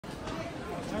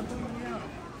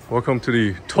Welcome to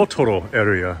the Totoro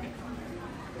area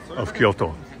of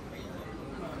Kyoto.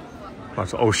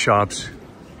 Lots of old shops.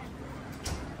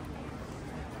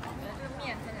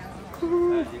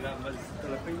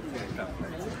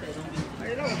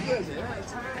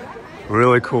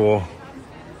 Really cool.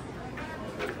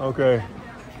 Okay.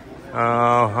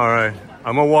 All right.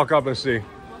 I'm gonna walk up and see.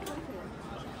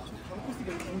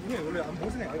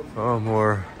 Oh,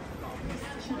 more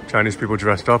Chinese people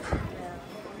dressed up.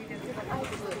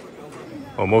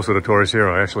 Well, most of the tourists here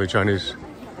are actually Chinese.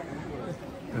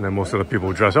 And then most of the people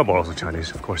who dress up are also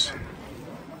Chinese, of course.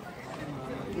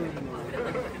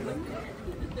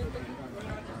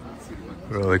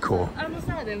 Really cool.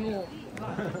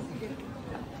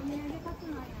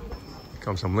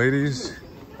 Come some ladies.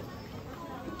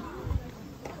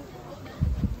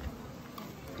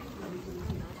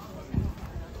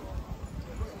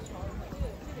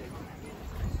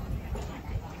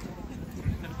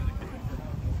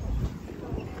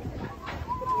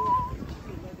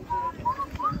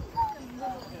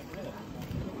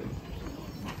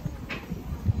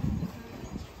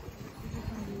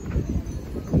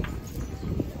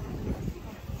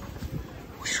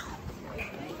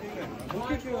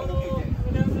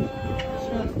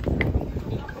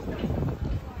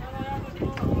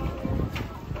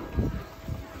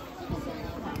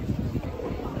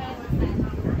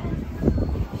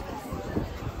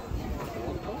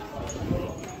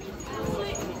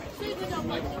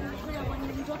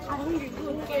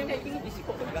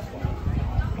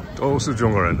 Oh, 是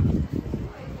中国人。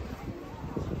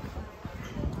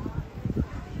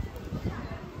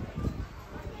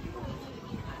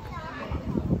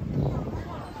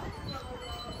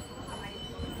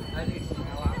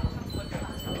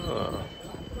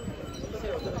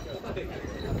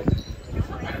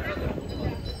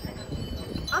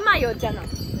甘いよっちゃな。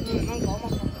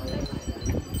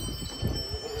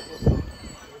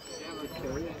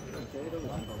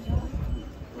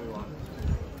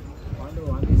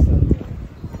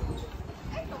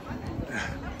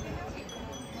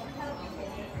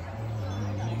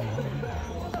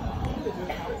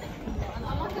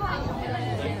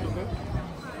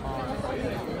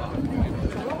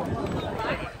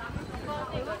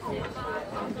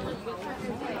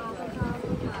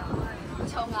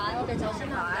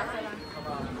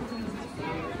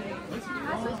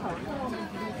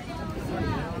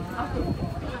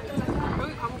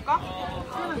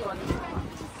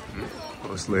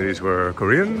Those ladies were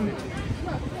Korean.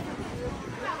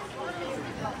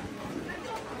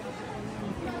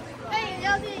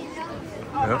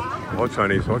 Yeah, all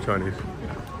Chinese, all Chinese.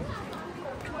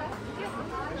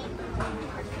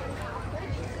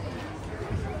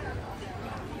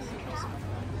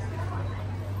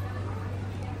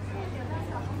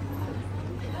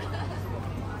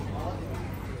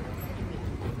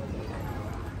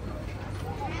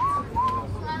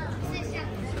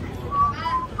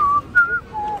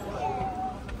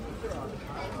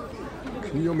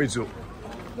 Kiyomizu.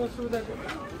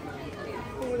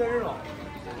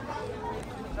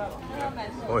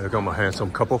 Oh, here come a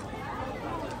handsome couple.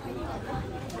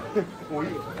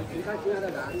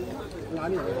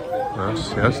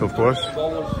 Yes, yes, of course.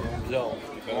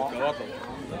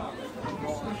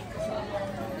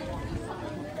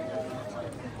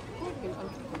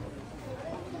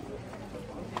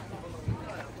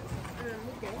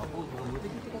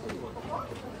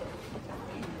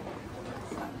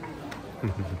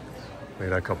 Look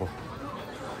at that couple.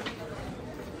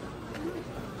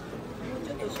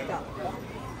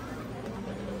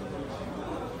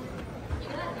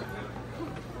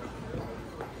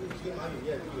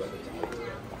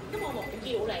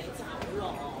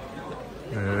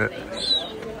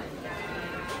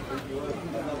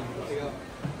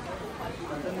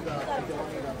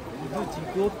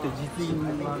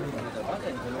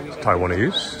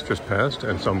 Taiwanese just passed,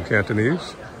 and some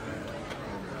Cantonese.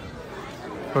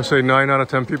 I'll say 9 out of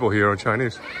 10 people here are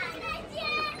Chinese.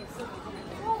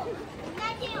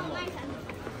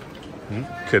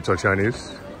 Kids are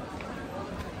Chinese.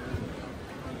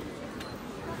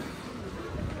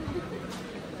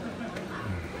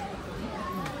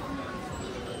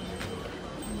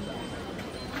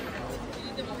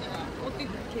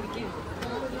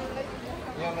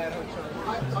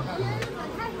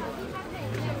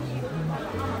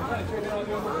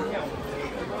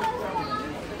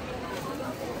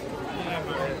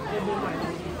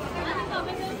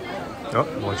 Oh,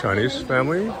 more Chinese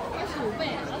family.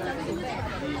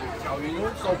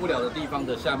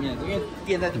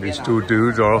 These 2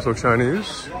 dudes are also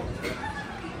Chinese.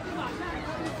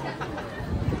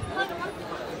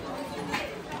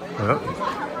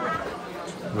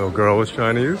 Little girl is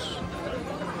Chinese.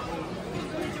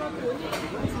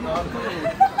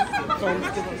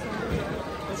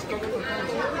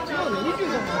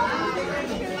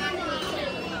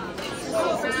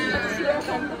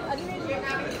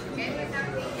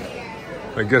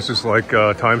 I guess it's like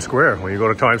Times Square. When you go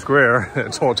to Times Square,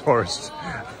 it's all tourists.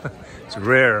 It's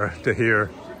rare to hear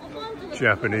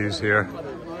Japanese here.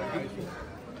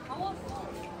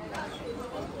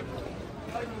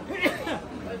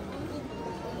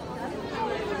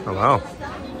 Oh wow.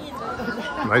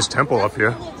 Nice temple up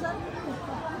here.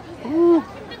 Ooh.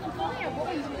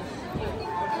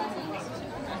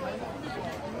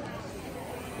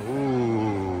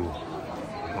 Ooh.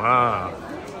 Wow.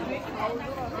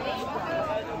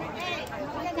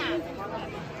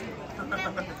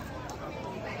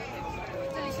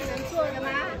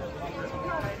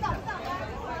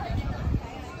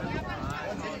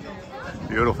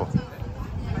 Beautiful.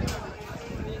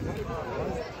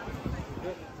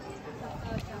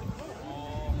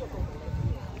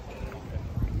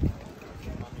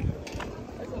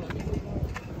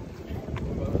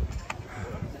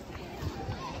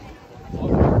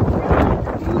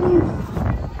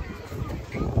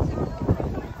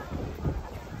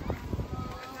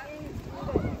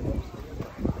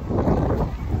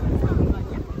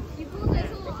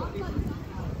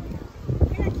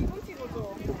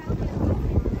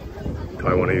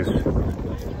 Taiwanese.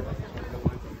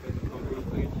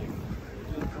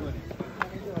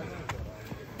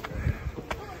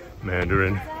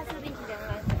 Mandarin.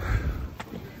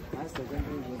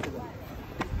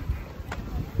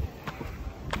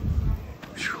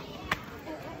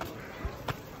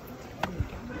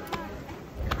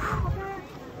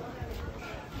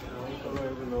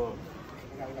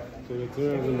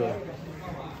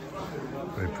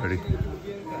 Very pretty.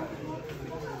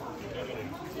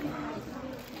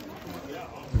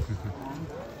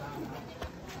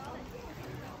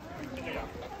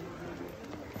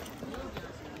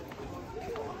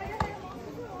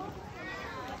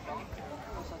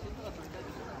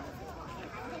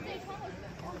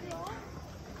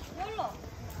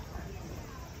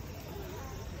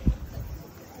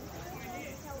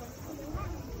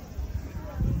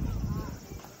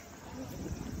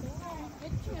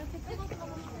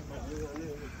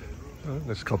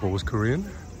 This couple was Korean.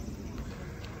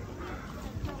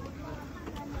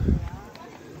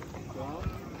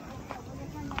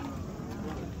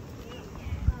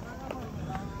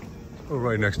 We're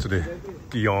right next to the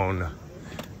Gion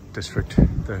district,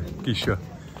 the Gisha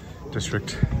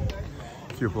district,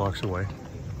 a few blocks away.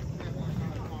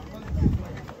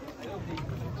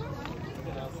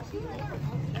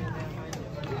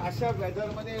 अशा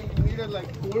वेदरमध्ये need like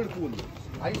cold pool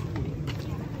ice pool.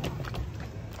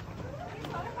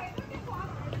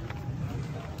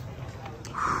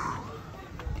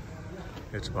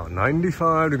 It's about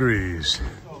 95 degrees.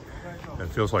 It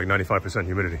feels like 95%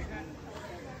 humidity.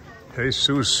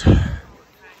 Jesus.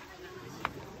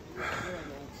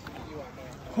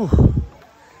 Whew.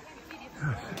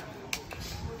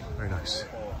 Very nice.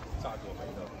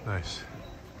 Nice.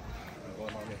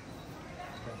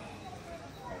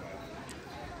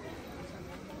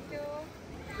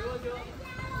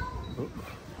 Oh.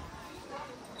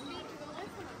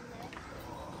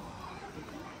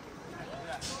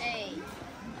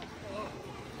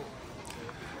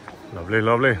 Lovely,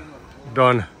 lovely.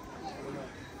 Done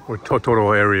with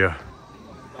Totoro area.